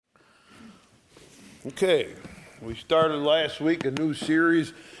Okay, we started last week a new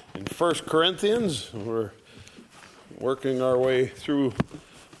series in 1 Corinthians. We're working our way through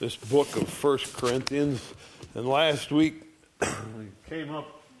this book of 1 Corinthians. And last week we came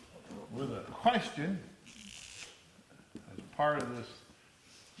up with a question as part of this.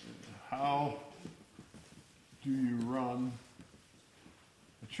 How do you run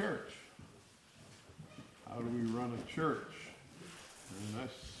a church? How do we run a church? And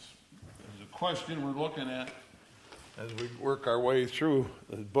that's a question we're looking at as we work our way through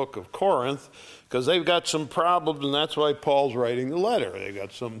the book of Corinth, because they've got some problems, and that's why Paul's writing the letter. They've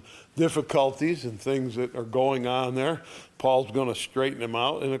got some difficulties and things that are going on there. Paul's going to straighten them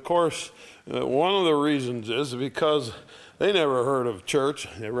out. And of course, one of the reasons is because they never heard of church,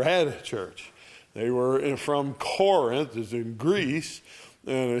 never had a church. They were from Corinth, is in Greece,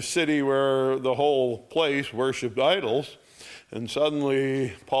 in a city where the whole place worshipped idols. And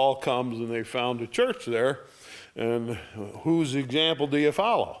suddenly Paul comes and they found a church there. And whose example do you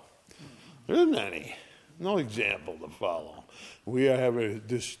follow? There isn't any. No example to follow. We have a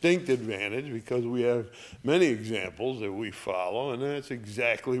distinct advantage because we have many examples that we follow, and that's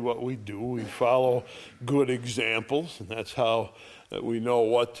exactly what we do. We follow good examples, and that's how we know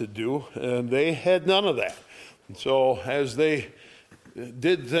what to do. And they had none of that. And so as they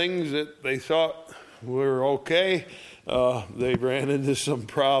did things that they thought were okay, they ran into some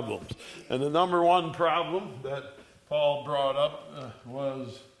problems. And the number one problem that Paul brought up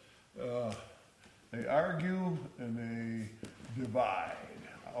was they argue and they divide.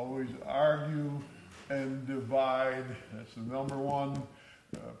 Always argue and divide. That's the number one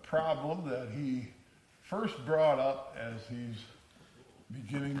problem that he first brought up as he's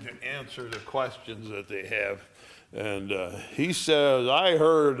beginning to answer the questions that they have. And he says, I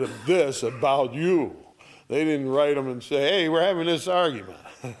heard of this about you. They didn't write them and say, hey, we're having this argument.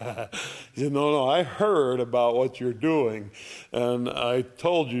 He said, no, I heard about what you're doing, and I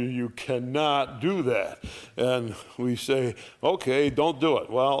told you you cannot do that. And we say, okay, don't do it.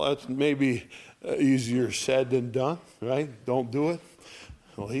 Well, that's maybe easier said than done, right? Don't do it.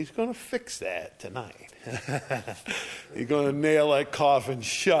 Well, he's going to fix that tonight. He's going to nail that coffin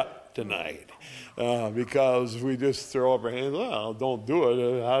shut tonight because we just throw up our hands, well, don't do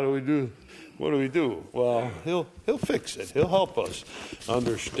it. How do we do? What do we do? Well, he'll fix it. He'll help us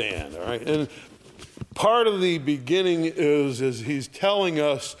understand, all right? And part of the beginning is he's telling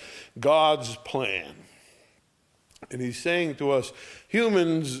us God's plan. And he's saying to us,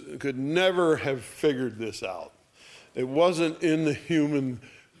 humans could never have figured this out. It wasn't in the human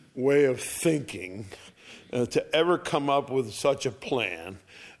way of thinking to ever come up with such a plan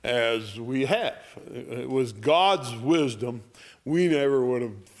as we have. It was God's wisdom. We never would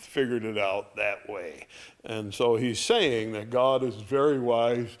have figured it out that way. And so he's saying that God is very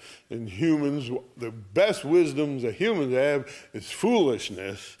wise, and humans, the best wisdoms that humans have is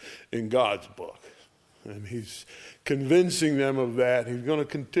foolishness in God's book. And he's convincing them of that. He's going to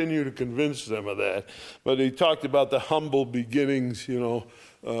continue to convince them of that. But he talked about the humble beginnings,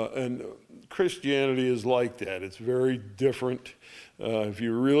 and Christianity is like that. It's very different. If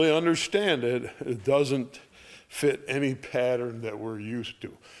you really understand it, it doesn't fit any pattern that we're used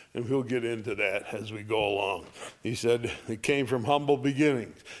to. And we'll get into that as we go along. He said it came from humble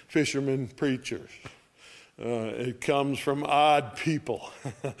beginnings, fishermen, preachers. It comes from odd people,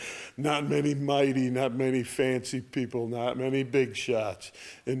 not many mighty, not many fancy people, not many big shots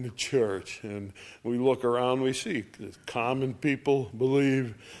in the church. And we look around, we see common people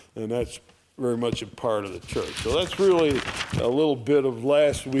believe, and that's very much a part of the church. So that's really a little bit of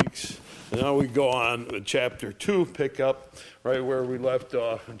last week's. Now we go on to chapter 2, pick up right where we left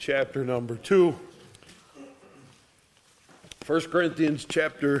off in chapter number 2. 1 Corinthians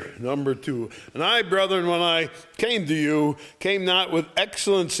chapter number 2. And I, brethren, when I came to you, came not with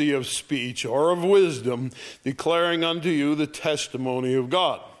excellency of speech or of wisdom, declaring unto you the testimony of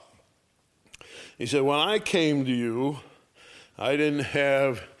God. He said, when I came to you, I didn't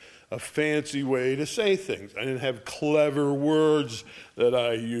have a fancy way to say things. I didn't have clever words that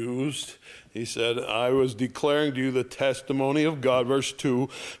I used. He said, I was declaring to you the testimony of God. Verse 2,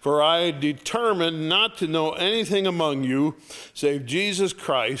 for I determined not to know anything among you save Jesus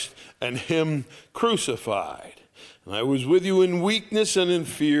Christ and him crucified. And I was with you in weakness and in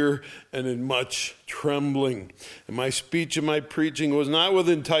fear and in much trembling. And my speech and my preaching was not with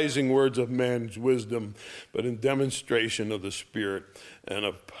enticing words of man's wisdom, but in demonstration of the Spirit and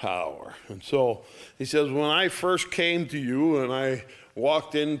of power. And so he says, when I first came to you and I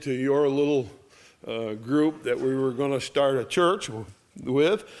walked into your little group that we were going to start a church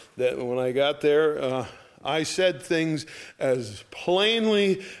with, that when I got there, I said things as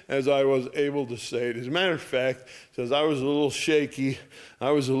plainly as I was able to say it. As a matter of fact, it says I was a little shaky,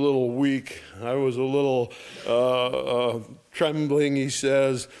 I was a little weak, I was a little trembling, he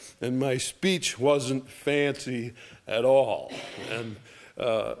says, and my speech wasn't fancy at all. And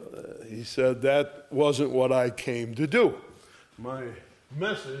he said that wasn't what I came to do. My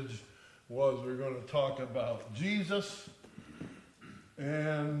message was we're going to talk about Jesus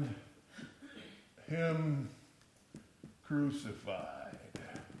and him crucified.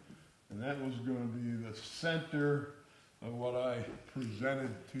 And that was going to be the center of what I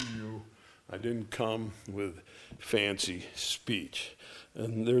presented to you. I didn't come with fancy speech.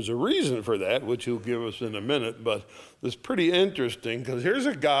 And there's a reason for that, which he'll give us in a minute, but it's pretty interesting because here's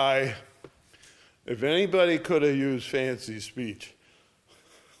a guy, if anybody could have used fancy speech,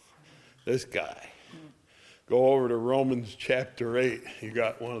 this guy. Go over to Romans chapter 8. You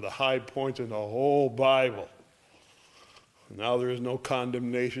got one of the high points in the whole Bible. Now there is no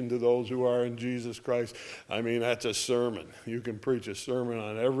condemnation to those who are in Jesus Christ. I mean, that's a sermon. You can preach a sermon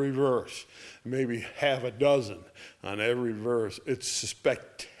on every verse, maybe half a dozen on every verse. It's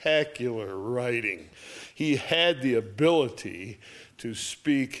spectacular writing. He had the ability to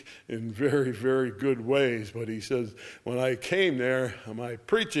speak in very, very good ways, but he says, when I came there, my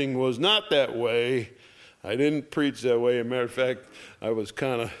preaching was not that way. I didn't preach that way. As a matter of fact, I was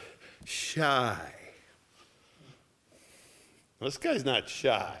kind of shy. This guy's not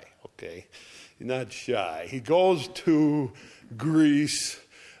shy, okay? He's not shy. He goes to Greece,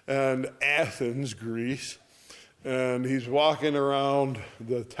 and Athens, Greece, and he's walking around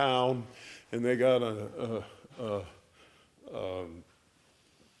the town, and they got a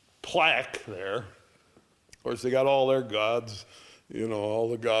plaque there. Of course, they got all their gods, you know, all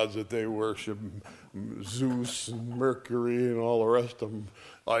the gods that they worship, Zeus and Mercury and all the rest of them,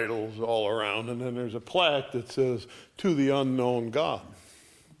 idols all around. And then there's a plaque that says, to the unknown God.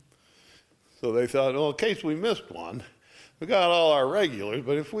 So they thought, well, in case we missed one, we got all our regulars,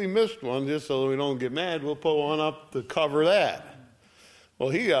 but if we missed one, just so we don't get mad, we'll put one up to cover that. Well,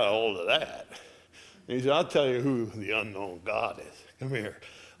 he got a hold of that. And he said, I'll tell you who the unknown God is. Come here.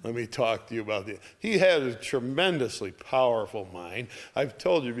 Let me talk to you about this. He has a tremendously powerful mind. I've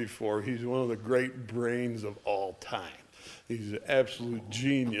told you before, he's one of the great brains of all time. He's an absolute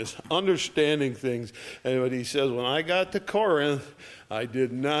genius, understanding things. And what he says, when I got to Corinth, I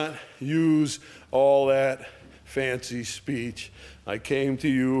did not use all that fancy speech. I came to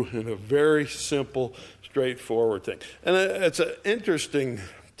you in a very simple, straightforward thing. And it's an interesting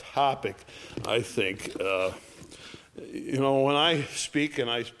topic, I think. You know, when I speak, and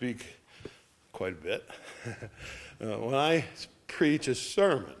I speak quite a bit, when I preach a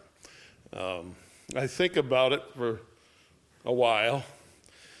sermon, I think about it for a while,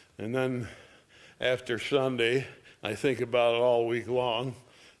 and then after Sunday, I think about it all week long.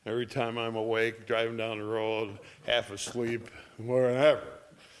 Every time I'm awake, driving down the road, half asleep, wherever.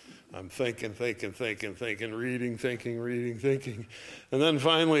 I'm thinking, reading, thinking. And then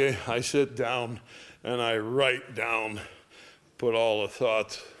finally, I sit down and I write down, put all the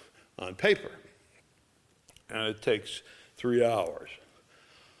thoughts on paper. And it takes 3 hours.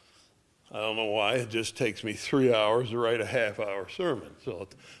 I don't know why, it just takes me 3 hours to write a half-hour sermon. So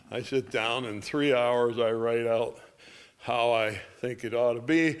I sit down, in 3 hours I write out how I think it ought to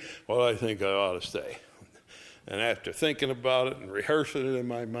be, what I think I ought to say. And after thinking about it and rehearsing it in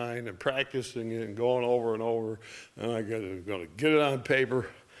my mind and practicing it and going over and over, and I'm going to get it on paper.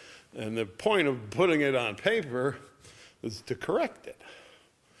 And the point of putting it on paper is to correct it.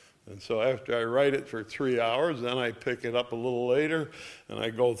 And so after I write it for 3 hours, then I pick it up a little later, and I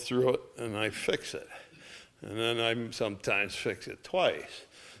go through it, and I fix it. And then I sometimes fix it twice.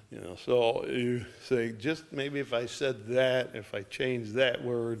 You know, so you say, just maybe if I said that, if I changed that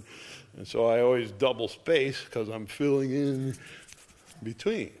word. And so I always double space because I'm filling in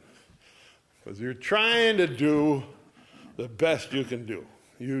between. Because you're trying to do the best you can do.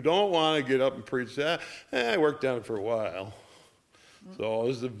 You don't want to get up and preach that. I worked on it for a while. So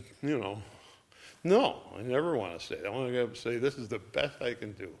is the, you know, no, I never want to say that. I want to get up and say, this is the best I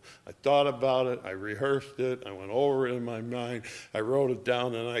can do. I thought about it, I rehearsed it, I went over it in my mind, I wrote it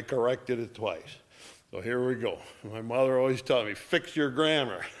down, and I corrected it twice. So here we go. My mother always taught me, fix your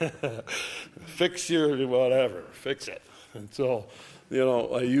grammar. Fix your whatever, fix it. And so, you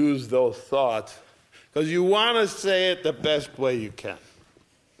know, I use those thoughts because you want to say it the best way you can.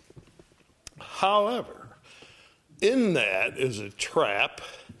 However, in that is a trap.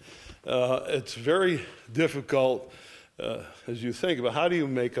 It's very difficult as you think about how do you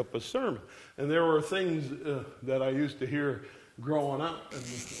make up a sermon. And there were things that I used to hear growing up, and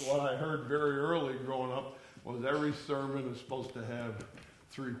what I heard very early growing up was every sermon is supposed to have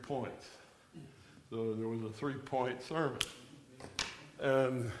 3 points. So there was a 3-point sermon.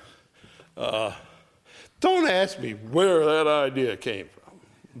 And don't ask me where that idea came from,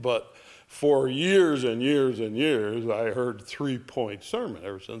 but for years and years and years, I heard 3-point sermon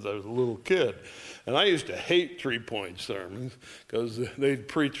ever since I was a little kid. And I used to hate 3-point sermons because they'd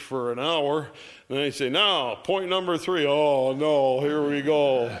preach for an hour, and they'd say, now, point number 3. Oh, no, here we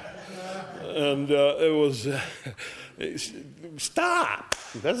go. And it was, stop.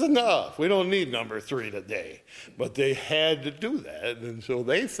 That's enough. We don't need number 3 today. But they had to do that, and so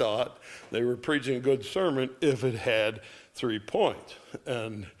they thought they were preaching a good sermon if it had 3 points.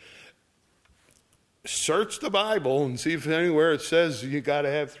 And search the Bible and see if anywhere it says you got to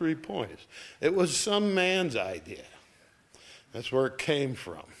have 3 points. It was some man's idea. That's where it came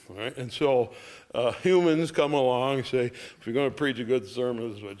from. Right? And so humans come along and say, if you're going to preach a good sermon,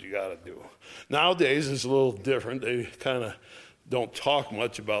 this is what you got to do. Nowadays, it's a little different. They kind of don't talk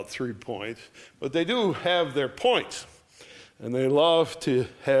much about 3 points, but they do have their points. And they love to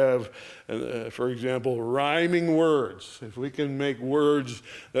have, for example, rhyming words. If we can make words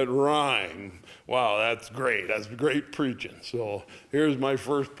that rhyme, wow, that's great. That's great preaching. So here's my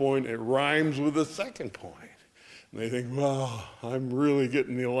first point. It rhymes with the second point. And they think, wow, I'm really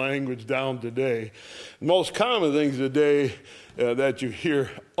getting the language down today. The most common things today that you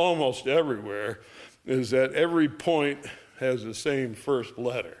hear almost everywhere is that every point has the same first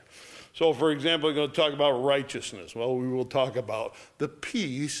letter. So, for example, we're going to talk about righteousness. Well, we will talk about the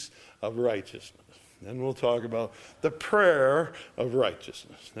peace of righteousness. Then we'll talk about the prayer of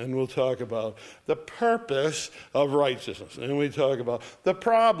righteousness. Then we'll talk about the purpose of righteousness. Then we talk about the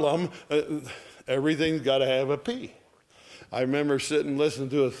problem. Everything's got to have a P. I remember sitting listening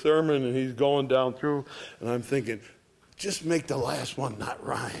to a sermon, and he's going down through, and I'm thinking, just make the last one not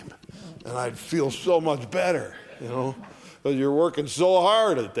rhyme. And I'd feel so much better, you know. But you're working so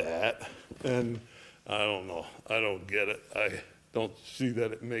hard at that, and I don't know. I don't get it. I don't see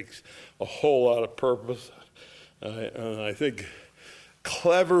that it makes a whole lot of purpose. And I think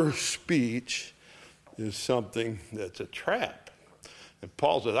clever speech is something that's a trap. And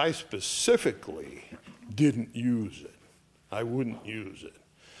Paul said, I specifically didn't use it. I wouldn't use it.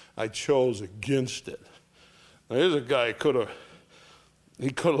 I chose against it. Now, here's a guy he could have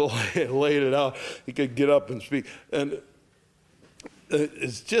laid it out. He could get up and speak. And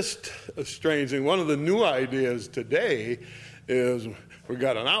it's just a strange thing. One of the new ideas today is we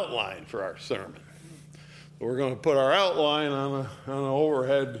got an outline for our sermon. We're going to put our outline on an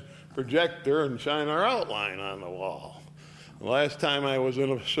overhead projector and shine our outline on the wall. The last time I was in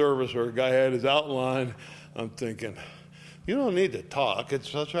a service where a guy had his outline, I'm thinking, you don't need to talk.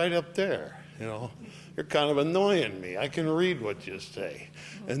 It's right up there, you know. You're kind of annoying me. I can read what you say.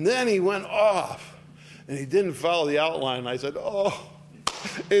 And then he went off, and he didn't follow the outline. I said, oh,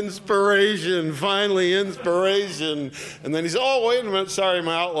 inspiration, finally inspiration. And then he said, oh, wait a minute, sorry,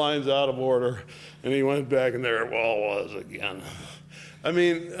 my outline's out of order. And he went back, and there it all was again. I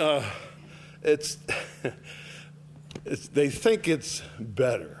mean, they think it's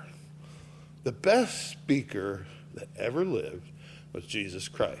better. The best speaker that ever lived was Jesus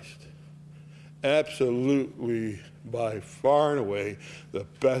Christ. Absolutely, by far and away, the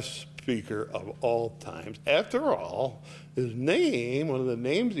best speaker of all times. After all, his name, one of the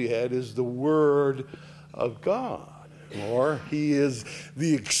names he had, is the Word of God. Or he is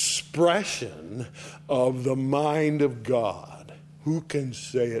the expression of the mind of God. Who can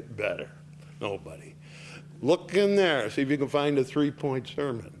say it better? Nobody. Look in there. See if you can find a 3-point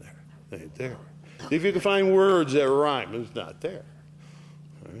sermon there. It ain't there. See if you can find words that rhyme. It's not there.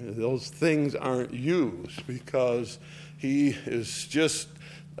 Those things aren't used because he is just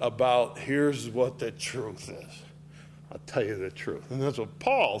about, here's what the truth is. I'll tell you the truth. And that's what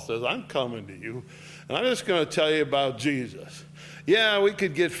Paul says. I'm coming to you, and I'm just going to tell you about Jesus. Yeah, we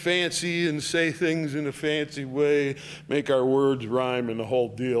could get fancy and say things in a fancy way, make our words rhyme and the whole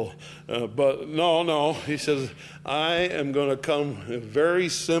deal. But no. He says, I am going to come in a very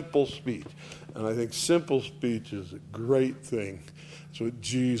simple speech. And I think simple speech is a great thing. That's what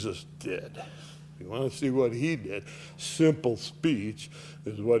Jesus did. You want to see what he did? Simple speech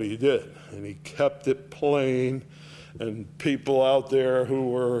is what he did. And he kept it plain. And people out there who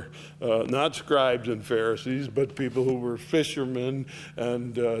were not scribes and Pharisees, but people who were fishermen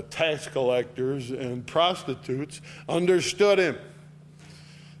and tax collectors and prostitutes understood him.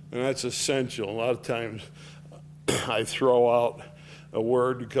 And that's essential. A lot of times I throw out a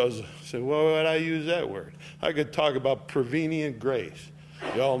word because I say, well, why would I use that word? I could talk about prevenient grace.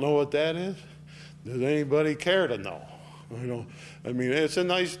 Y'all know what that is? Does anybody care to know? I mean, it's a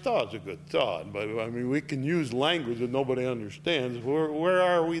nice thought, it's a good thought, but I mean, we can use language that nobody understands. Where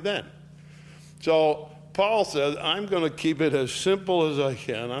are we then? So Paul says, I'm going to keep it as simple as I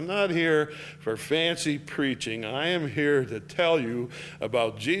can. I'm not here for fancy preaching. I am here to tell you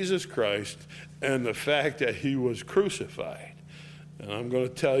about Jesus Christ and the fact that he was crucified. And I'm going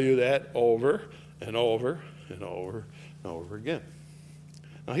to tell you that over and over and over and over again.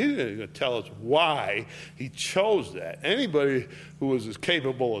 Now, he's going to tell us why he chose that. Anybody who was as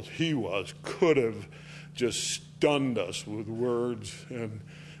capable as he was could have just stunned us with words.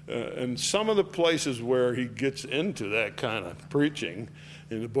 And some of the places where he gets into that kind of preaching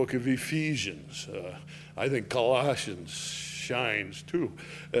in the book of Ephesians, I think Colossians shines too.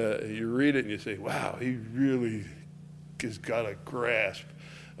 You read it and you say, wow, he really has got a grasp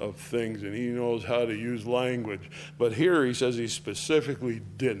of things and he knows how to use language. But here he says he specifically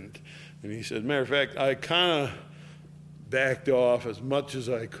didn't. And he said, matter of fact, I kind of backed off as much as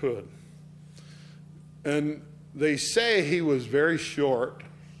I could. And they say he was very short.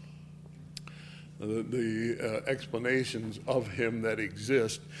 The explanations of him that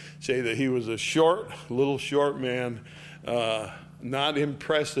exist say that he was a little short man, not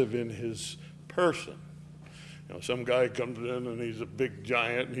impressive in his person. You know, some guy comes in and he's a big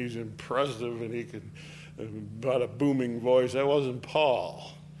giant and he's impressive and he can, about a booming voice. That wasn't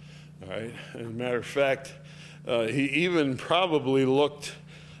Paul. All right. As a matter of fact, he even probably looked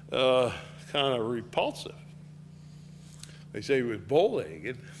kind of repulsive. They say he was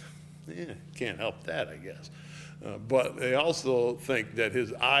bow-legged. Yeah, can't help that, I guess. But they also think that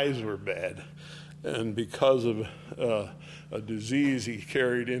his eyes were bad. And because of a disease he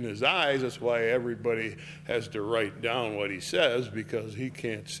carried in his eyes, that's why everybody has to write down what he says, because he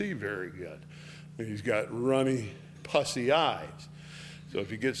can't see very good. And he's got runny, pussy eyes. So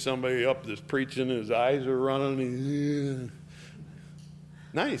if you get somebody up that's preaching, his eyes are running,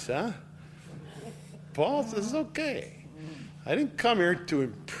 nice, huh? Paul says, okay. I didn't come here to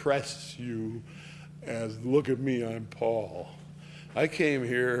impress you as, look at me, I'm Paul. I came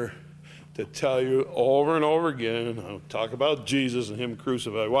here to tell you over and over again, I'll talk about Jesus and him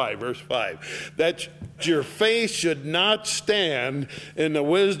crucified. Why? Verse 5. That your faith should not stand in the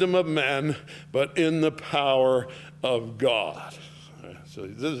wisdom of men, but in the power of God. So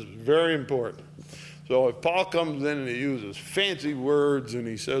this is very important. So if Paul comes in and he uses fancy words and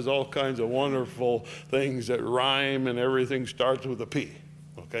he says all kinds of wonderful things that rhyme and everything starts with a P,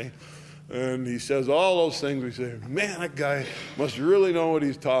 okay? And he says all those things, we say, man, that guy must really know what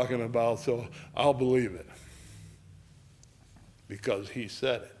he's talking about, so I'll believe it. Because he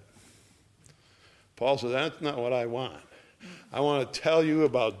said it. Paul said, that's not what I want. I want to tell you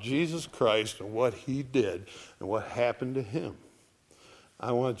about Jesus Christ and what he did and what happened to him.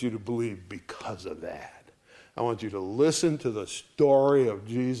 I want you to believe because of that. I want you to listen to the story of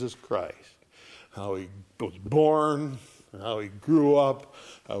Jesus Christ, how he was born, how he grew up,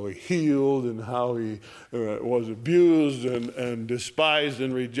 how he healed, and how he was abused and despised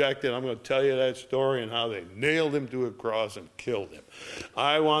and rejected. I'm going to tell you that story and how they nailed him to a cross and killed him.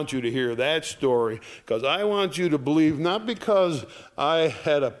 I want you to hear that story because I want you to believe, not because I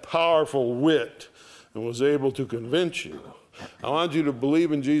had a powerful wit and was able to convince you. I want you to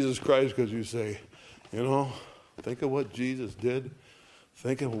believe in Jesus Christ because you say, you know, think of what Jesus did.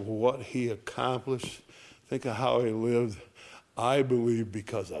 Think of what he accomplished. Think of how he lived. I believe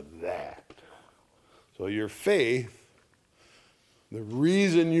because of that. So your faith, the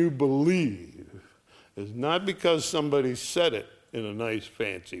reason you believe, is not because somebody said it in a nice,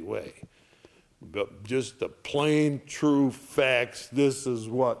 fancy way, but just the plain, true facts. This is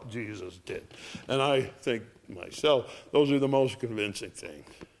what Jesus did. And I think myself, those are the most convincing things.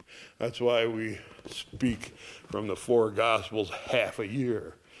 That's why we speak from the four Gospels half a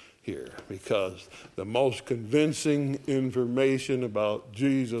year here, because the most convincing information about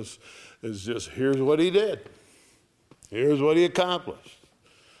Jesus is just, here's what he did. Here's what he accomplished.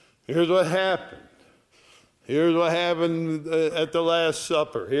 Here's what happened. Here's what happened at the Last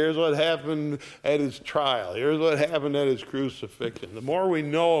Supper. Here's what happened at his trial. Here's what happened at his crucifixion. The more we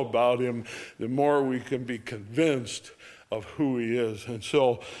know about him, the more we can be convinced of who he is. And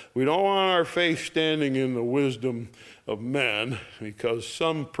so we don't want our faith standing in the wisdom of men, because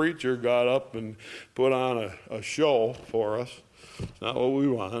some preacher got up and put on a show for us. It's not what we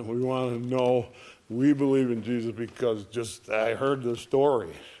want. We want to know we believe in Jesus because just I heard the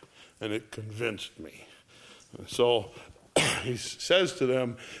story and it convinced me. So he says to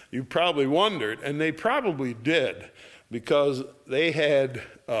them, you probably wondered, and they probably did, because they had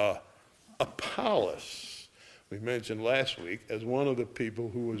Apollos, we mentioned last week, as one of the people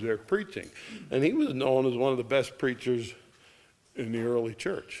who was there preaching. And he was known as one of the best preachers in the early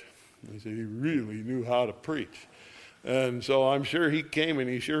church. He said he really knew how to preach. And so I'm sure he came and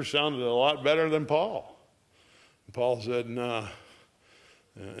he sure sounded a lot better than Paul. Paul said, nah.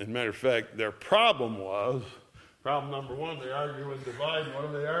 As a matter of fact, their problem number one, they argue and divide. What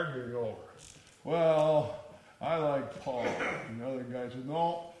are they arguing over? Well, I like Paul. And the other guy said,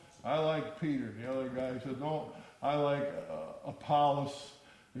 no, I like Peter. The other guy said, no, I like Apollos.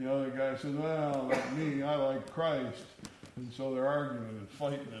 The other guy said, well, like me, I like Christ. And so they're arguing and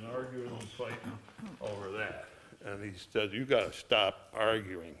fighting and arguing and fighting over that. And he said, you got to stop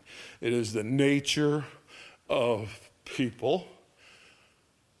arguing. It is the nature of people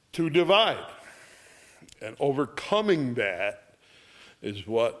to divide. And overcoming that is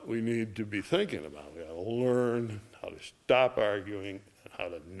what we need to be thinking about. We got to learn how to stop arguing and how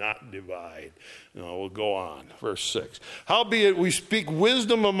to not divide. We'll go on. Verse 6. Howbeit we speak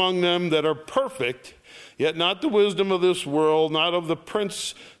wisdom among them that are perfect, yet not the wisdom of this world, not of the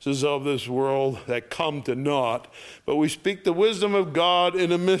princes of this world that come to naught, but we speak the wisdom of God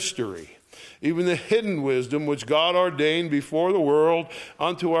in a mystery, even the hidden wisdom which God ordained before the world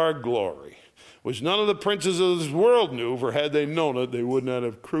unto our glory, which none of the princes of this world knew, for had they known it, they would not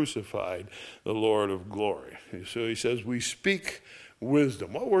have crucified the Lord of glory. So he says, we speak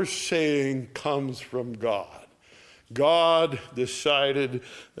wisdom. What we're saying comes from God. God decided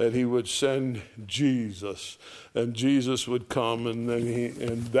that he would send Jesus, and Jesus would come, and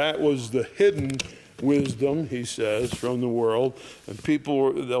that was the hidden wisdom, he says, from the world, and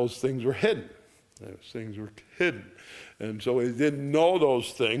those things were hidden. Those things were hidden. And so he didn't know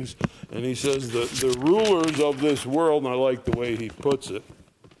those things. And he says that the rulers of this world, and I like the way he puts it,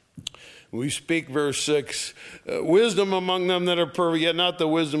 we speak, verse 6, wisdom among them that are perfect, yet not the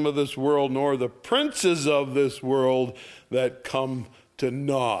wisdom of this world, nor the princes of this world that come to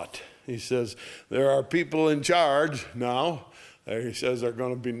naught. He says there are people in charge now. He says they're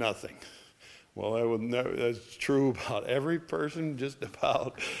going to be nothing. Well, that's true about every person just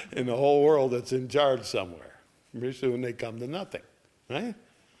about in the whole world that's in charge somewhere. Pretty soon they come to nothing, right?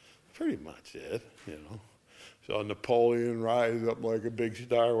 Pretty much it, So Napoleon rise up like a big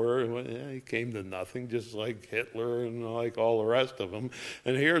star where he came to nothing, just like Hitler and like all the rest of them.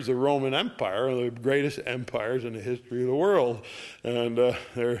 And here's the Roman Empire, one of the greatest empires in the history of the world. And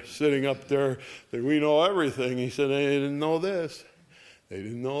they're sitting up there, we know everything. He said, they didn't know this. They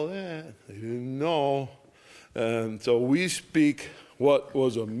didn't know that. They didn't know. And so we speak what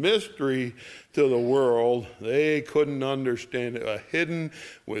was a mystery to the world. They couldn't understand it, a hidden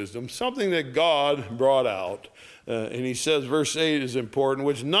wisdom, something that God brought out. And he says, verse 8 is important,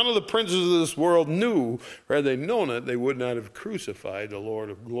 which none of the princes of this world knew, for had they known it, they would not have crucified the Lord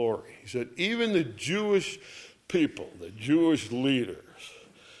of glory. He said, even the Jewish people, the Jewish leaders,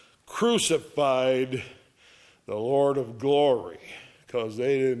 crucified the Lord of glory because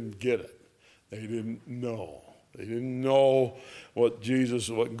they didn't get it. They didn't know. They didn't know what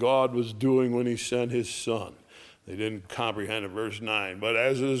God was doing when he sent his son. They didn't comprehend it. Verse 9, but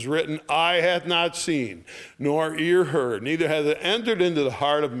as it is written, eye hath not seen, nor ear heard, neither hath it entered into the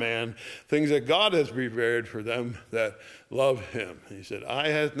heart of man, things that God has prepared for them that love him. He said, eye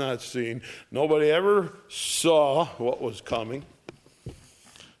hath not seen. Nobody ever saw what was coming.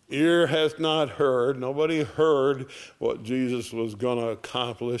 Ear hath not heard. Nobody heard what Jesus was going to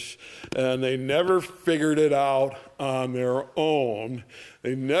accomplish. And they never figured it out on their own.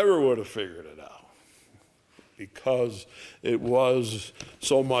 They never would have figured it out because it was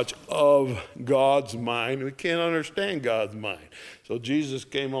so much of God's mind. We can't understand God's mind. So Jesus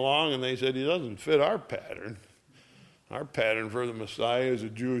came along and they said he doesn't fit our pattern. Our pattern for the Messiah is a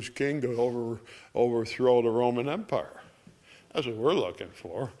Jewish king to overthrow the Roman Empire. That's what we're looking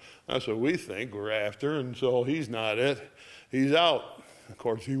for. That's what we think we're after. And so he's not it. He's out. Of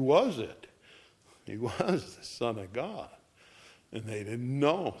course, he was it. He was the Son of God. And they didn't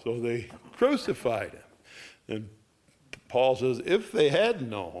know. So they crucified him. And Paul says if they had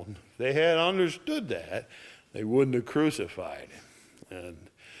known, if they had understood that, they wouldn't have crucified him.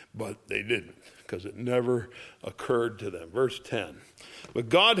 But they didn't, because it never occurred to them. Verse 10. But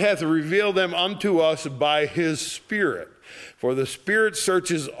God hath revealed them unto us by his Spirit. For the Spirit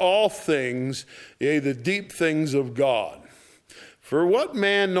searches all things, yea, the deep things of God. For what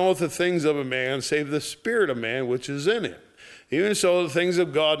man knoweth the things of a man, save the spirit of man which is in him? Even so, the things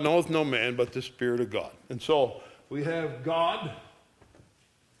of God knoweth no man but the Spirit of God. And so we have God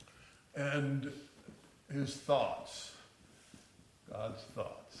and his thoughts. God's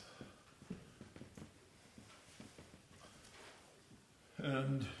thoughts.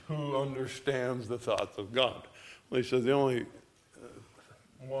 And who understands the thoughts of God? Well, he says the only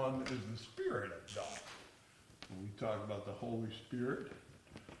one is the Spirit of God. When we talk about the Holy Spirit,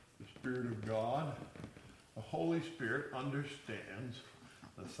 the Spirit of God, the Holy Spirit understands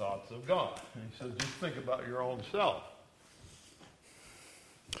the thoughts of God. And he says, just think about your own self.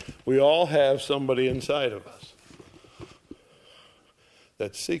 We all have somebody inside of us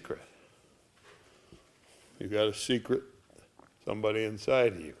that's secret. You got a secret, somebody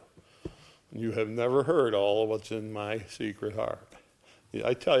inside of you. You have never heard all of what's in my secret heart.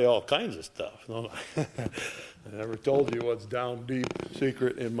 I tell you all kinds of stuff, don't I? I never told you what's down deep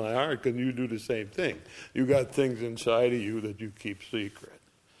secret in my heart, because you do the same thing. You got things inside of you that you keep secret.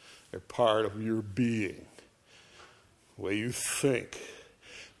 They're part of your being. The way you think,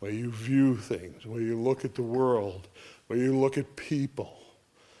 the way you view things, the way you look at the world, the way you look at people.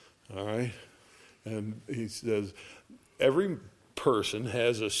 All right? And he says, every person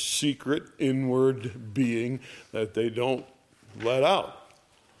has a secret inward being that they don't let out.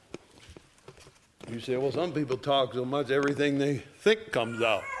 You say, well, some people talk so much, everything they think comes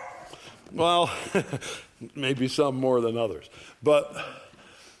out. Well, maybe some more than others. But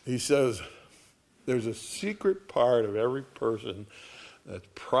he says, there's a secret part of every person that's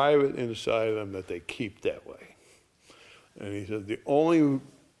private inside of them that they keep that way. And he says, the only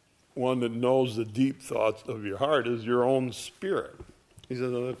one that knows the deep thoughts of your heart is your own spirit. He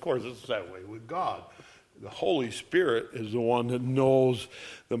says, and of course, it's that way with God. The Holy Spirit is the one that knows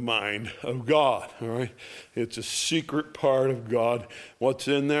the mind of God, all right? It's a secret part of God. What's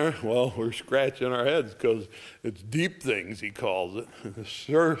in there? Well, we're scratching our heads because it's deep things, he calls it. The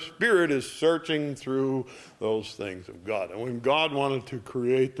Spirit is searching through those things of God. And when God wanted to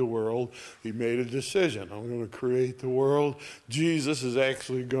create the world, he made a decision. I'm going to create the world. Jesus is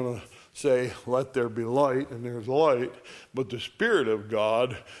actually going to say, let there be light, and there's light. But the Spirit of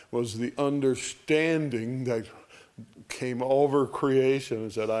God was the understanding that came over creation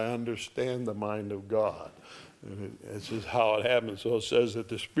and said, I understand the mind of God. And this is how it happened. So it says that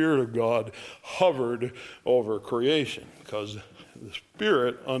the Spirit of God hovered over creation because the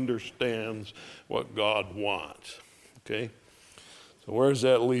Spirit understands what God wants. Okay? So where does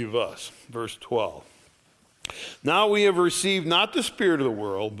that leave us? Verse 12. Now we have received not the spirit of the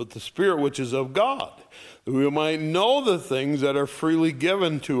world, but the Spirit which is of God, that we might know the things that are freely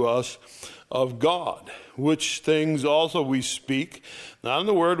given to us of God, which things also we speak, not in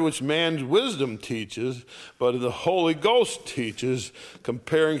the word which man's wisdom teaches, but the Holy Ghost teaches,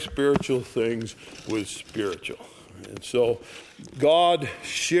 comparing spiritual things with spiritual. And so God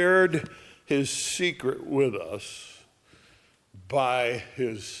shared his secret with us by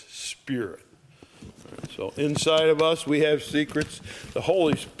his Spirit. So inside of us, we have secrets. The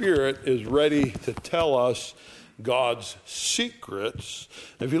Holy Spirit is ready to tell us God's secrets.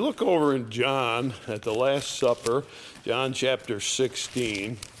 If you look over in John at the Last Supper, John chapter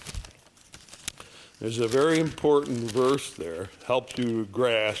 16, there's a very important verse there. Helps you to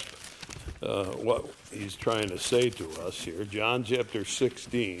grasp what he's trying to say to us here. John chapter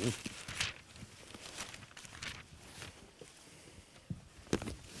 16.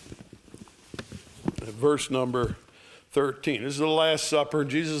 Verse number 13. This is the Last Supper.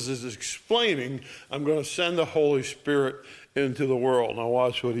 Jesus is explaining, I'm going to send the Holy Spirit into the world. Now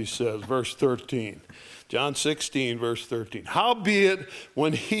watch what he says. Verse 13. John 16, verse 13. Howbeit,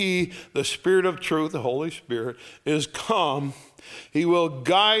 when he, the Spirit of truth, the Holy Spirit, is come, he will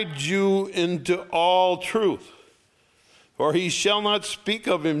guide you into all truth. For he shall not speak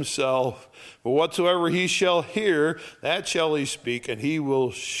of himself, but whatsoever he shall hear, that shall he speak, and he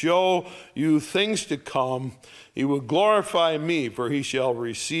will show you things to come. He will glorify me, for he shall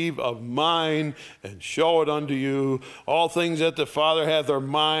receive of mine and show it unto you. All things that the Father hath are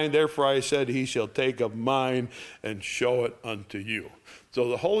mine, therefore I said, he shall take of mine and show it unto you. So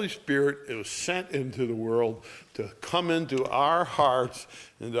the Holy Spirit was sent into the world to come into our hearts,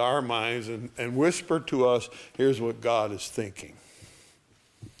 into our minds, and whisper to us, here's what God is thinking.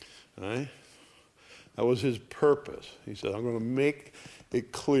 All right? That was his purpose. He said, I'm going to make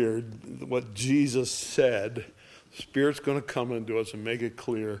it clear what Jesus said. The Spirit's going to come into us and make it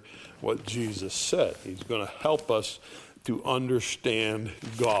clear what Jesus said. He's going to help us to understand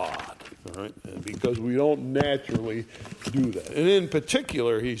God. All right? And because we don't naturally do that. And in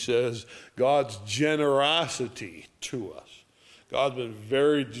particular, he says, God's generosity to us. God's been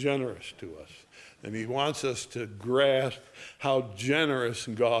very generous to us. And he wants us to grasp how generous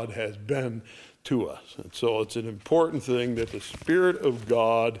God has been to us. And so it's an important thing that the Spirit of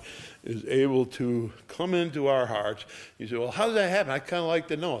God is able to come into our hearts. You say, well, how does that happen? I kind of like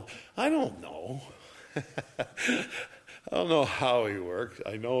to know. I don't know. I don't know how he works.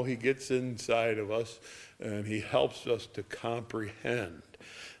 I know he gets inside of us and he helps us to comprehend.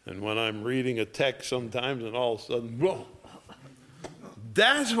 And when I'm reading a text sometimes and all of a sudden, boom,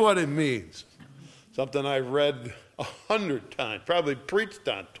 that's what it means. Something I've read 100 times, probably preached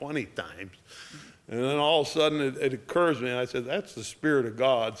on 20 times. And then all of a sudden it occurs to me, and I said, that's the Spirit of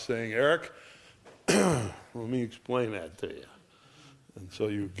God saying, Eric, let me explain that to you. And so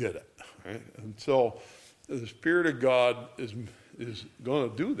you get it. Right? And so the Spirit of God is going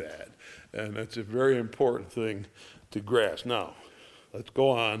to do that. And that's a very important thing to grasp. Now, let's go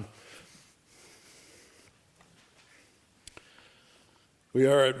on. We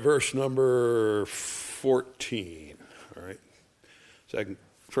are at verse number 14, all right?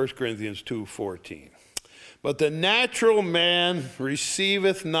 1 Corinthians 2:14. But the natural man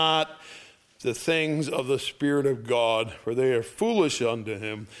receiveth not the things of the Spirit of God, for they are foolish unto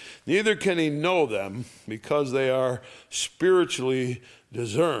him, neither can he know them, because they are spiritually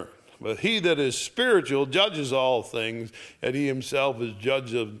discerned. But he that is spiritual judges all things, and he himself is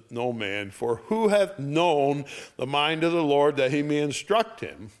judge of no man. For who hath known the mind of the Lord that he may instruct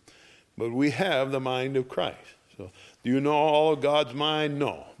him? But we have the mind of Christ. So, do you know all of God's mind?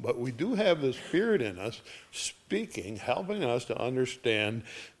 No. But we do have the Spirit in us speaking, helping us to understand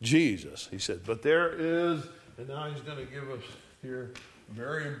Jesus. He said, but there is, and now he's going to give us here a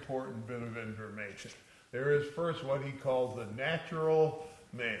very important bit of information. There is first what he calls the natural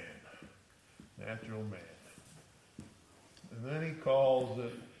man. Natural man. And then he calls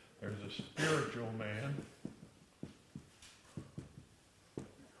it, there's a spiritual man.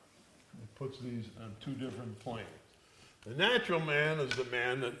 He puts these on two different planes. The natural man is the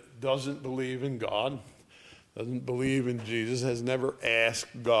man that doesn't believe in God, doesn't believe in Jesus, has never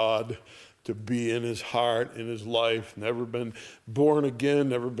asked God to be in his heart, in his life, never been born again,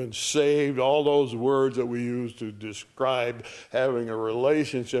 never been saved, all those words that we use to describe having a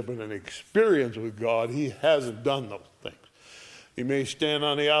relationship and an experience with God. He hasn't done those things. He may stand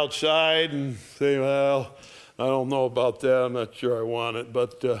on the outside and say, well, I don't know about that, I'm not sure I want it,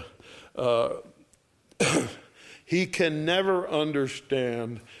 but he can never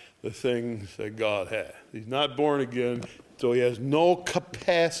understand the things that God has. He's not born again, so he has no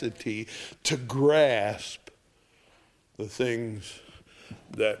capacity to grasp the things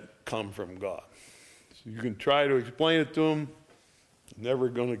that come from God. So you can try to explain it to him, never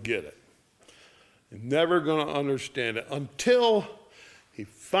going to get it. Never going to understand it until he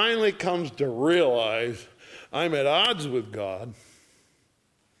finally comes to realize, I'm at odds with God.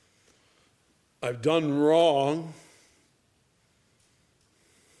 I've done wrong,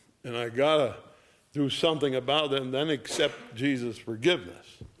 and I got to do something about it and then accept Jesus' forgiveness,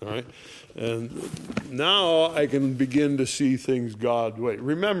 all right? And now I can begin to see things God's way.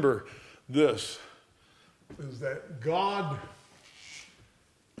 Remember this, is that God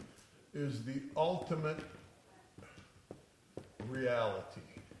is the ultimate reality.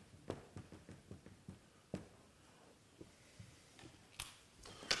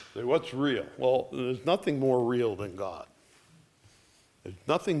 Say, what's real? Well, there's nothing more real than God. There's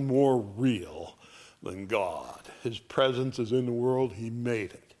nothing more real than God. His presence is in the world. He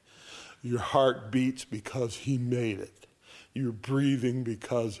made it. Your heart beats because he made it. You're breathing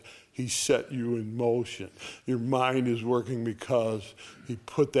because he set you in motion. Your mind is working because he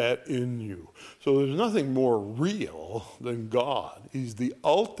put that in you. So there's nothing more real than God. He's the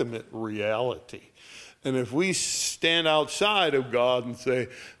ultimate reality. And if we stand outside of God and say,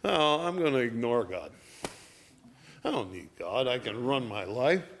 oh, I'm going to ignore God. I don't need God. I can run my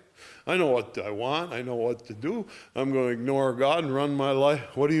life. I know what I want. I know what to do. I'm going to ignore God and run my life.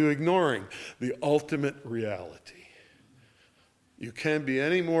 What are you ignoring? The ultimate reality. You can't be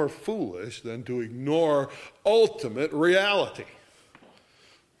any more foolish than to ignore ultimate reality.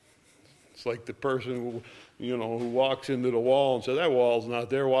 It's like the person who walks into the wall and says, that wall's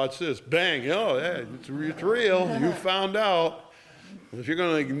not there, watch this. Bang, oh, yeah, it's real. You found out. If you're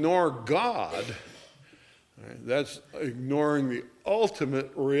going to ignore God, right, that's ignoring the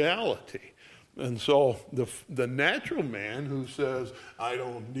ultimate reality. And so the natural man who says, I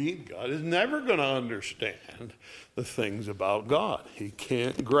don't need God, is never going to understand the things about God. He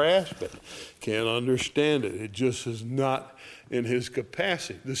can't grasp it, can't understand it. It just is not in his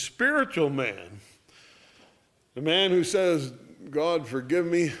capacity. The spiritual man, the man who says, God, forgive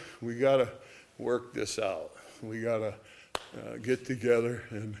me, we got to work this out. We got to get together,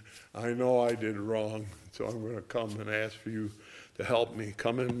 and I know I did wrong, so I'm going to come and ask for you to help me,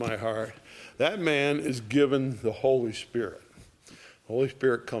 come in my heart. That man is given the Holy Spirit. The Holy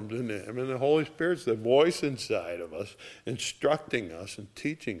Spirit comes into him, and the Holy Spirit's the voice inside of us, instructing us and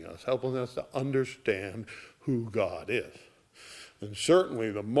teaching us, helping us to understand who God is. And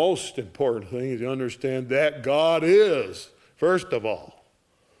certainly the most important thing is to understand that God is, first of all.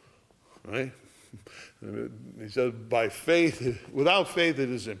 right? He says, by faith, without faith it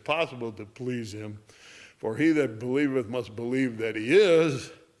is impossible to please him. For he that believeth must believe that he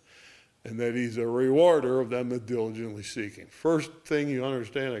is, and that he's a rewarder of them that diligently seek him. First thing you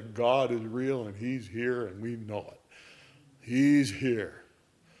understand that God is real and he's here and we know it. He's here.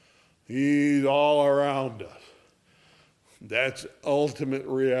 He's all around us. That's ultimate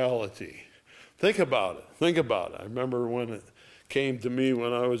reality. Think about it. Think about it. I remember when it came to me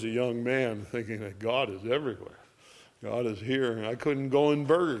when I was a young man thinking that God is everywhere. God is here. I couldn't go in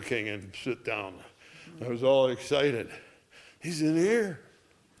Burger King and sit down. I was all excited. He's in here.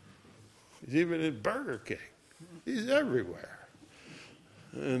 He's even in Burger King. He's everywhere.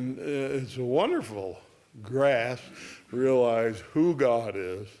 And it's a wonderful grasp, realize who God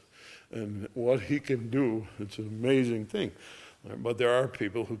is and what he can do. It's an amazing thing. But there are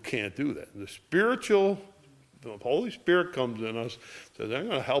people who can't do that. The Holy Spirit comes in us, says, I'm going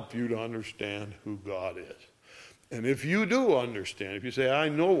to help you to understand who God is. And if you do understand, if you say, I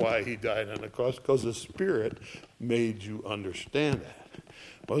know why he died on the cross, because the Spirit made you understand that.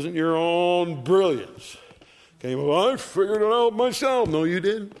 It wasn't your own brilliance. I figured it out myself. No, you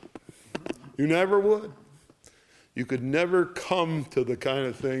didn't. You never would. You could never come to the kind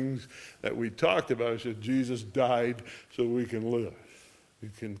of things that we talked about. I said, Jesus died so we can live. You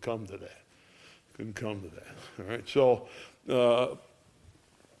can come to that. You can come to that. All right. So,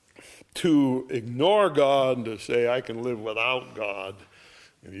 to ignore God and to say, I can live without God,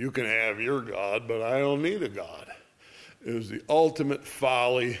 and you can have your God, but I don't need a God, is the ultimate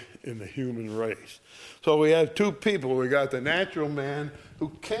folly in the human race. So we have two people. We got the natural man who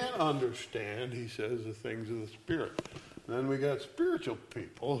can't understand, he says, the things of the Spirit. And then we got spiritual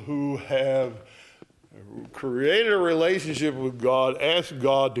people who have created a relationship with God, asked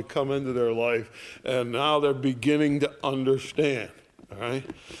God to come into their life, and now they're beginning to understand. All right?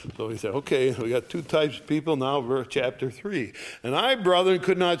 So he said, okay, we got two types of people now, verse chapter 3. And I, brethren,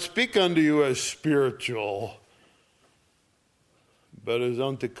 could not speak unto you as spiritual, but as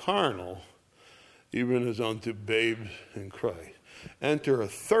unto carnal, even as unto babes in Christ. Enter a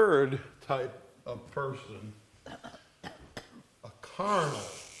third type of person, a carnal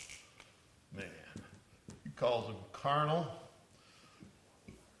man. He calls him carnal.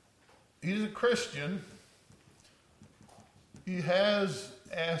 He's a Christian. He has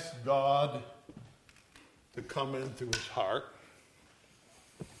asked God to come into his heart.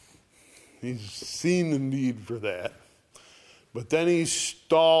 He's seen the need for that. But then he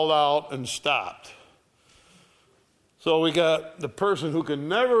stalled out and stopped. So we got the person who can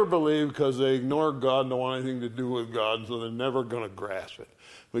never believe because they ignore God and don't want anything to do with God, so they're never going to grasp it.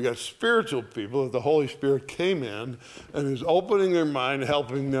 We got spiritual people that the Holy Spirit came in and is opening their mind,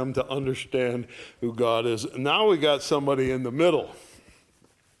 helping them to understand who God is. And now we got somebody in the middle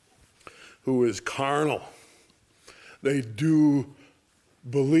who is carnal. They do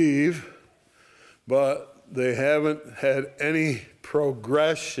believe, but they haven't had any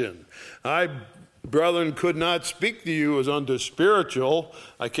progression. I, brethren, could not speak to you as unto spiritual.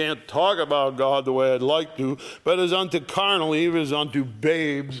 I can't talk about God the way I'd like to, but as unto carnal, even as unto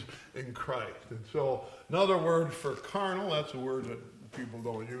babes in Christ. And so another word for carnal, that's a word that people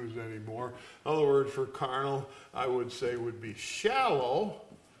don't use anymore. Another word for carnal, I would say, would be shallow.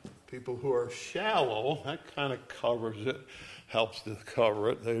 People who are shallow, that kind of covers it, helps to cover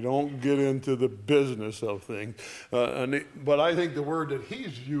it. They don't get into the business of things. But I think the word that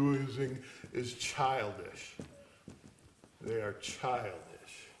he's using is childish. They are childish.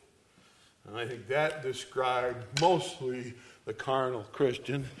 And I think that describes mostly the carnal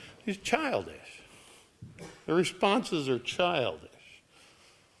Christian. He's childish. The responses are childish.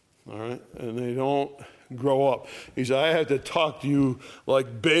 All right? And they don't grow up. He said, I have to talk to you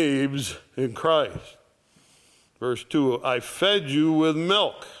like babes in Christ. Verse 2, I fed you with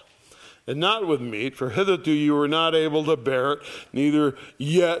milk and not with meat, for hitherto you were not able to bear it, neither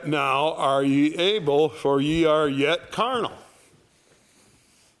yet now are ye able, for ye are yet carnal.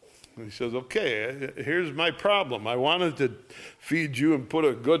 And he says, okay, here's my problem. I wanted to feed you and put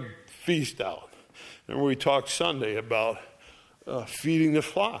a good feast out. Remember we talked Sunday about feeding the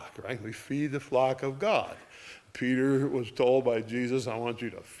flock, right? We feed the flock of God. Peter was told by Jesus, I want you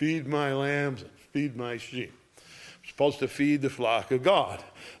to feed my lambs and feed my sheep. Supposed to feed the flock of God.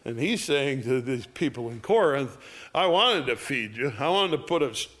 And he's saying to these people in Corinth, I wanted to feed you. I wanted to put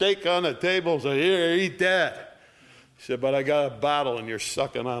a steak on the table and say, here, eat that. He said, but I got a bottle and you're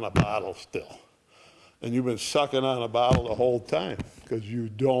sucking on a bottle still. And you've been sucking on a bottle the whole time because you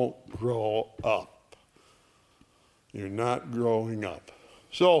don't grow up. You're not growing up.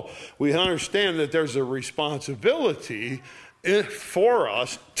 So we understand that there's a responsibility for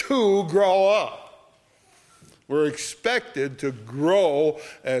us to grow up. We're expected to grow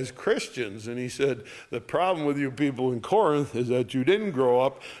as Christians. And he said, the problem with you people in Corinth is that you didn't grow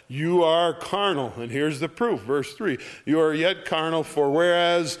up. You are carnal. And here's the proof. Verse 3, you are yet carnal, for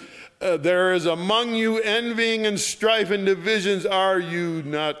whereas there is among you envying and strife and divisions, are you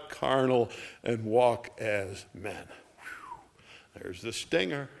not carnal and walk as men? Whew. There's the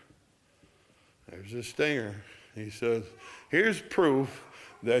stinger. There's the stinger. He says, here's proof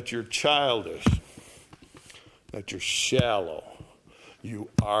that you're childish, that you're shallow. You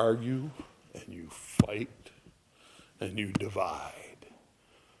argue and you fight and you divide.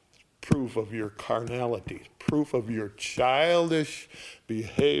 Proof of your carnality, proof of your childish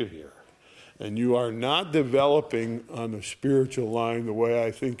behavior. And you are not developing on the spiritual line the way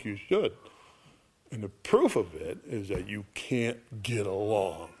I think you should. And the proof of it is that you can't get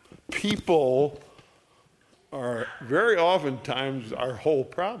along. People are very oftentimes our whole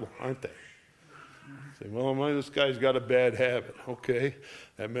problem, aren't they? Say, well, this guy's got a bad habit. Okay,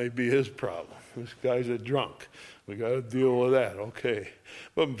 that may be his problem. This guy's a drunk. We got to deal with that. Okay.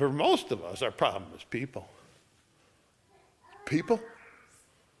 But for most of us, our problem is people. People.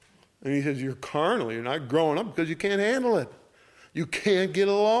 And he says, you're carnal. You're not growing up because you can't handle it. You can't get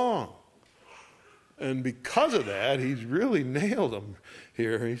along. And because of that, he's really nailed them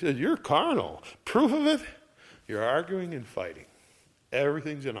here. He says, you're carnal. Proof of it, you're arguing and fighting.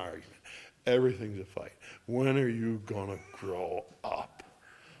 Everything's an argument. Everything's a fight. When are you going to grow up?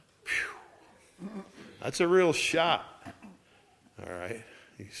 Whew. That's a real shot. All right?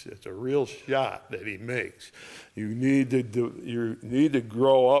 It's a real shot that he makes. You need to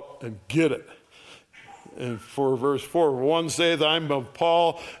grow up and get it. And for verse 4, one saith, I'm of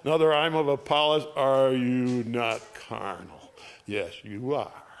Paul, another, I'm of Apollos. Are you not carnal? Yes, you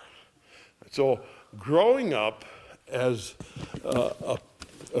are. So growing up as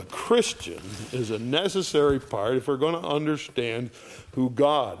a Christian is a necessary part. If we're going to understand who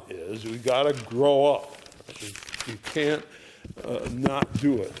God is, we got to grow up. You can't not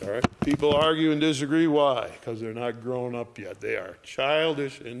do it. All right. People argue and disagree. Why? Because they're not grown up yet. They are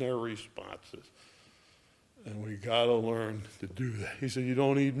childish in their responses, and we got to learn to do that. He said, "You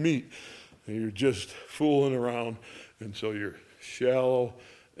don't eat meat, and you're just fooling around, and so you're shallow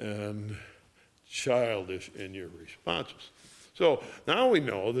and childish in your responses." So now we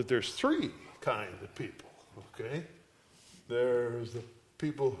know that there's three kinds of people, okay? There's the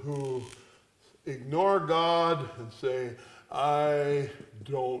people who ignore God and say, I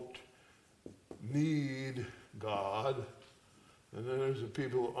don't need God. And then there's the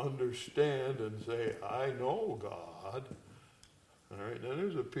people who understand and say, I know God. All right, then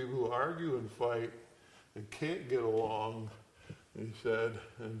there's the people who argue and fight and can't get along. And he said,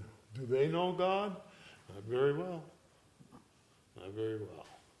 and do they know God? Not very well. Not very well.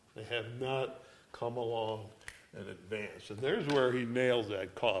 They have not come along and advanced. And there's where he nails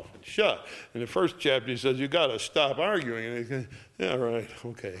that coffin shut. In the first chapter, he says, you got to stop arguing. And he said, yeah, right,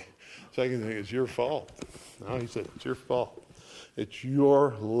 okay. Second thing, it's your fault. Now he said, it's your fault. It's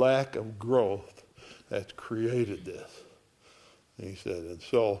your lack of growth that's created this. And he said, and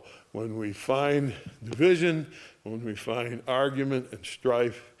so when we find division, when we find argument and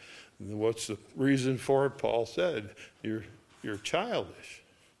strife, what's the reason for it? Paul said, you're childish.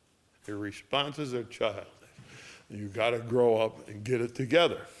 Your responses are childish. You've got to grow up and get it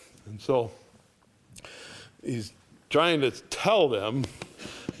together. And so he's trying to tell them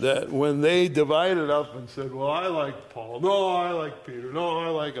that when they divided up and said, well, I like Paul, no, I like Peter, no, I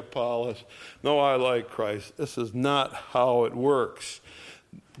like Apollos, no, I like Christ, this is not how it works.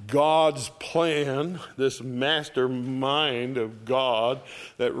 God's plan, this mastermind of God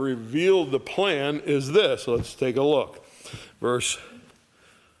that revealed the plan is this. Let's take a look. Verse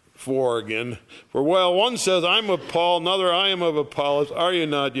 4 again. For while one says, I'm of Paul, another, I am of Apollos, are you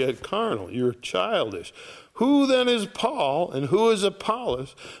not yet carnal? You're childish. Who then is Paul and who is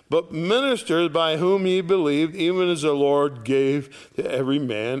Apollos, but ministers by whom ye believed, even as the Lord gave to every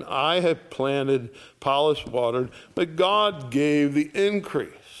man? I have planted, Apollos watered, but God gave the increase.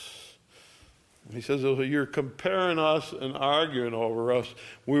 He says, oh, you're comparing us and arguing over us.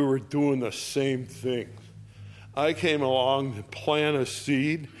 We were doing the same things. I came along to plant a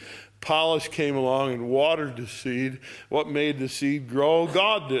seed. Apollos came along and watered the seed. What made the seed grow?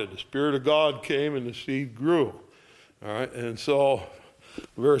 God did. The Spirit of God came and the seed grew. All right, and so,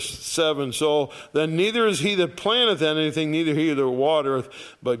 verse 7, so then neither is he that planteth anything, neither he that watereth,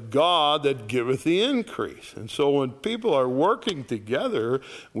 but God that giveth the increase. And so when people are working together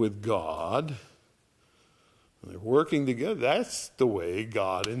with God, they're working together, that's the way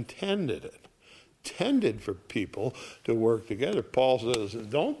God intended it. intended for people to work together. Paul says,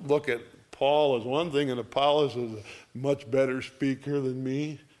 don't look at Paul as one thing and Apollos as a much better speaker than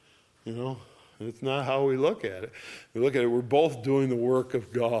me. You know, it's not how we look at it. We look at it, we're both doing the work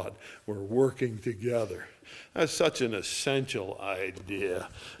of God. We're working together. That's such an essential idea.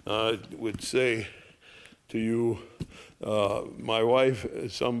 I would say to you, my wife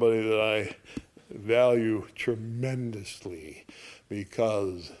is somebody that I value tremendously,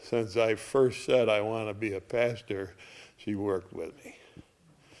 because since I first said I want to be a pastor, she worked with me.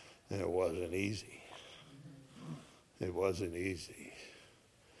 And it wasn't easy. It wasn't easy.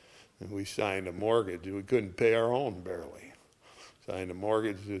 And we signed a mortgage. We couldn't pay our own barely. Signed a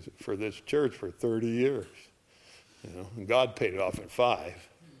mortgage for this church for 30 years. You know, and God paid it off in 5.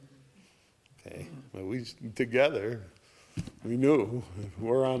 Okay, but we together, we knew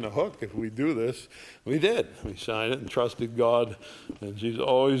we're on the hook if we do this. We did. We signed it and trusted God, and she's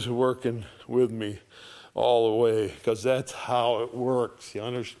always working with me all the way, because that's how it works. You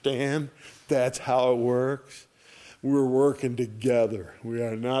understand? That's how it works. We're working together. We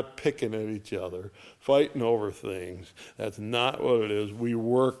are not picking at each other, fighting over things. That's not what it is. We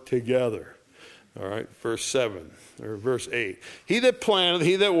work together. All right, verse 8. He that planteth,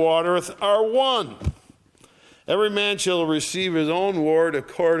 he that watereth are one. Every man shall receive his own reward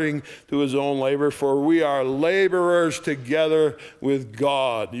according to his own labor, for we are laborers together with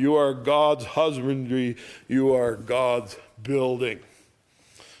God. You are God's husbandry. You are God's building.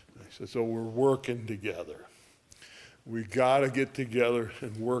 So we're working together. We got to get together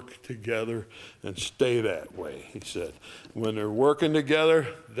and work together and stay that way, he said. When they're working together,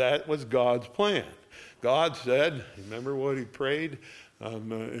 that was God's plan. God said, remember what he prayed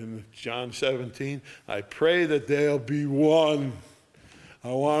in John 17? I pray that they'll be one. I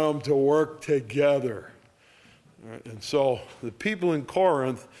want them to work together. Right? And so the people in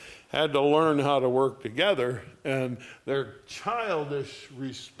Corinth had to learn how to work together, and their childish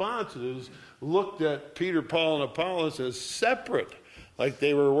responses looked at Peter, Paul, and Apollos as separate, like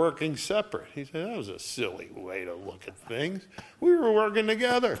they were working separate. He said, that was a silly way to look at things. We were working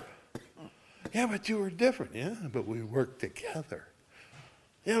together. Yeah, but you were different. Yeah, but we worked together.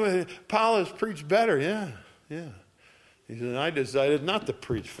 Yeah, but Apollos preached better. Yeah. He said, I decided not to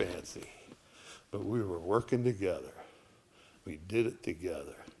preach fancy, but we were working together. We did it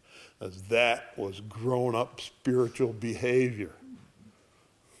together. As that was grown-up spiritual behavior.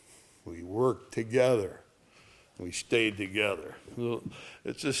 We worked together. We stayed together.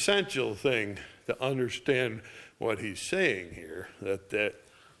 It's an essential thing to understand what he's saying here, that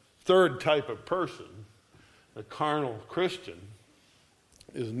third type of person, a carnal Christian,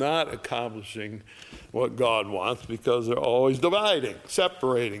 is not accomplishing what God wants, because they're always dividing,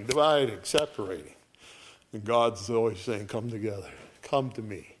 separating. And God's always saying, come together. Come to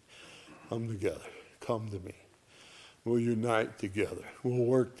me. Come together. Come to me. We'll unite together. We'll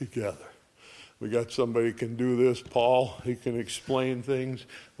work together. We got somebody who can do this, Paul. He can explain things.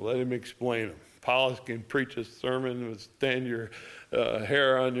 Let him explain them. Paul can preach a sermon and stand your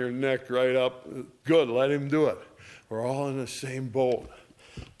hair on your neck right up. Good, let him do it. We're all in the same boat,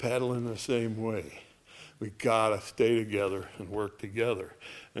 paddling the same way. We got to stay together and work together.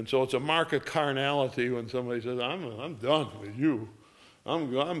 And so it's a mark of carnality when somebody says, I'm done with you.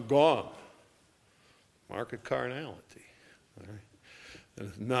 I'm gone. Mark of carnality. All right? And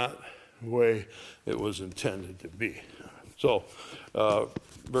it's not the way it was intended to be. So,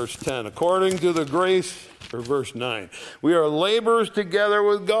 verse 10, according to the grace, or verse 9, we are laborers together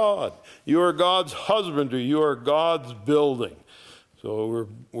with God. You are God's husbandry. You are God's building. So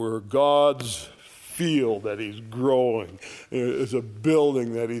we're God's field that he's growing. It's a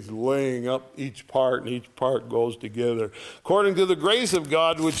building that he's laying up each part, and each part goes together. According to the grace of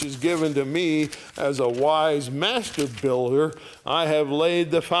God, which is given to me as a wise master builder, I have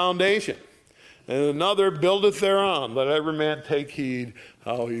laid the foundation, and another buildeth thereon. Let every man take heed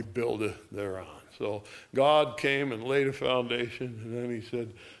how he buildeth thereon. So God came and laid a foundation, and then he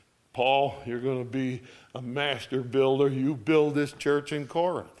said, Paul, you're going to be a master builder. You build this church in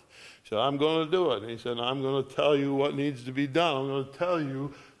Corinth. So I'm going to do it. And he said, I'm going to tell you what needs to be done. I'm going to tell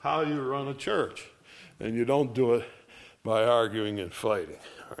you how you run a church. And you don't do it by arguing and fighting.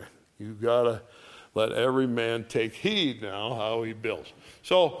 All right? You got to let every man take heed now how he builds.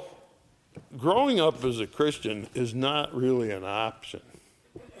 So growing up as a Christian is not really an option.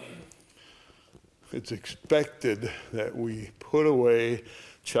 It's expected that we put away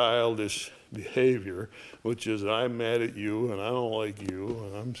childish behavior, which is I'm mad at you and I don't like you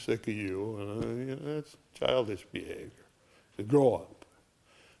and I'm sick of you, and that's childish behavior. So grow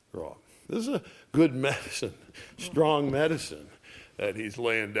up. This is a good medicine, strong medicine. that he's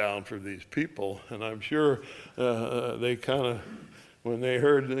laying down for these people. And I'm sure they kind of, when they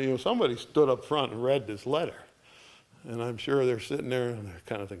heard, somebody stood up front and read this letter. And I'm sure they're sitting there and they're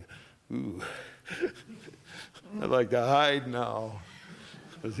kind of thinking, ooh, I'd like to hide now.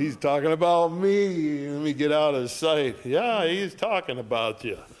 Because he's talking about me. Let me get out of sight. Yeah, he's talking about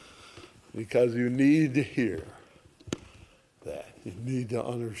you. Because you need to hear that. You need to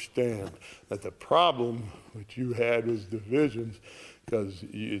understand that the problem which you had was divisions, because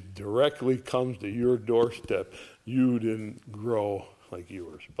it directly comes to your doorstep. You didn't grow like you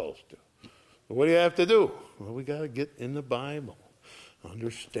were supposed to. What do you have to do? Well, we got to get in the Bible,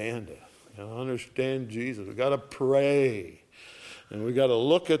 understand it, understand Jesus. We got to pray, and we got to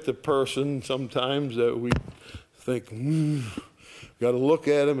look at the person sometimes that we think, we got to look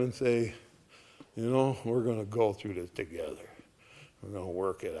at him and say, we're going to go through this together. We're going to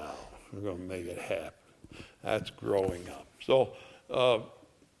work it out. We're going to make it happen. That's growing up. So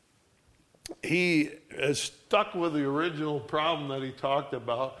he is stuck with the original problem that he talked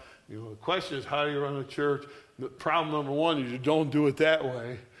about. The question is, how do you run a church? The problem number one is you don't do it that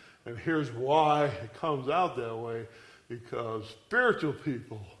way. And here's why it comes out that way. Because spiritual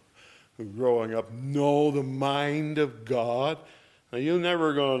people who are growing up know the mind of God. Now, you're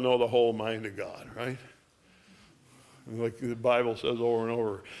never going to know the whole mind of God, right? Like the Bible says over and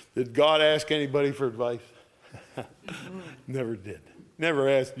over. Did God ask anybody for advice? Never did. Never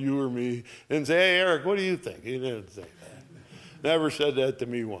asked you or me. Didn't say, hey, Eric, what do you think? He didn't say that. Never said that to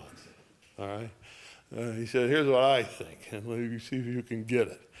me once. All right? He said, here's what I think, and you see if you can get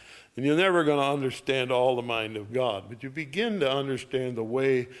it. And you're never going to understand all the mind of God, but you begin to understand the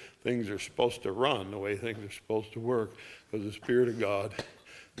way things are supposed to run, the way things are supposed to work, because the Spirit of God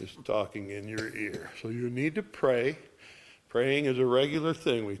is talking in your ear. So you need to pray. Praying is a regular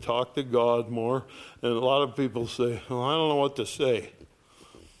thing. We talk to God more, and a lot of people say, well, I don't know what to say.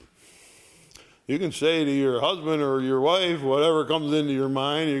 You can say to your husband or your wife, whatever comes into your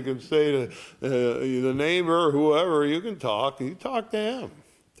mind. You can say to the neighbor, whoever. You can talk. You talk to him.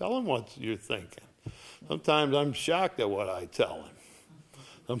 Tell him what you're thinking. Sometimes I'm shocked at what I tell him.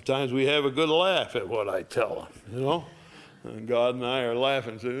 Sometimes we have a good laugh at what I tell him, And God and I are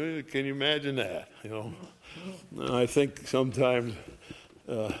laughing. So, can you imagine that, And I think sometimes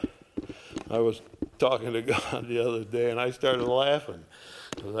I was talking to God the other day, and I started laughing.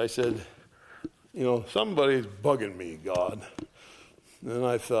 Because I said, somebody's bugging me, God. And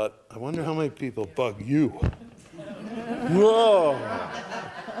I thought, I wonder how many people bug you. Whoa!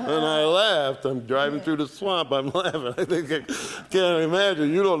 And I laughed. I'm driving through the swamp. I'm laughing. I think I can't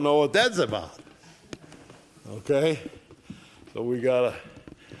imagine. You don't know what that's about. Okay? So we got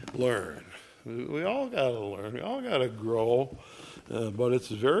to learn. We all got to learn. We all got to grow. But it's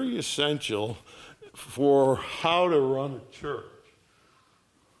very essential for how to run a church.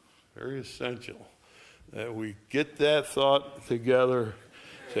 Very essential that we get that thought together.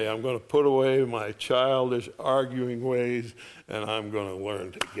 Say, I'm going to put away my childish arguing ways, and I'm going to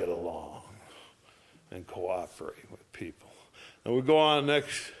learn to get along and cooperate with people. And we go on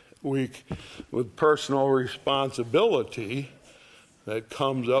next week with personal responsibility that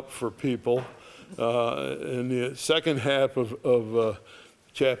comes up for people in the second half of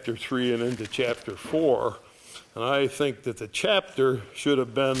chapter 3 and into chapter 4. And I think that the chapter should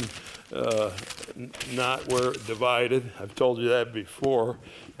have been not where it divided. I've told you that before.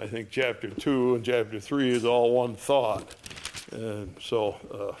 I think chapter 2 and chapter 3 is all one thought. And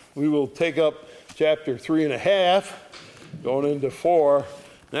so we will take up chapter 3.5, going into 4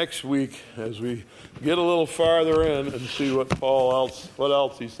 next week as we get a little farther in and see what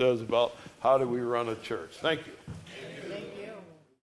else he says about how do we run a church. Thank you.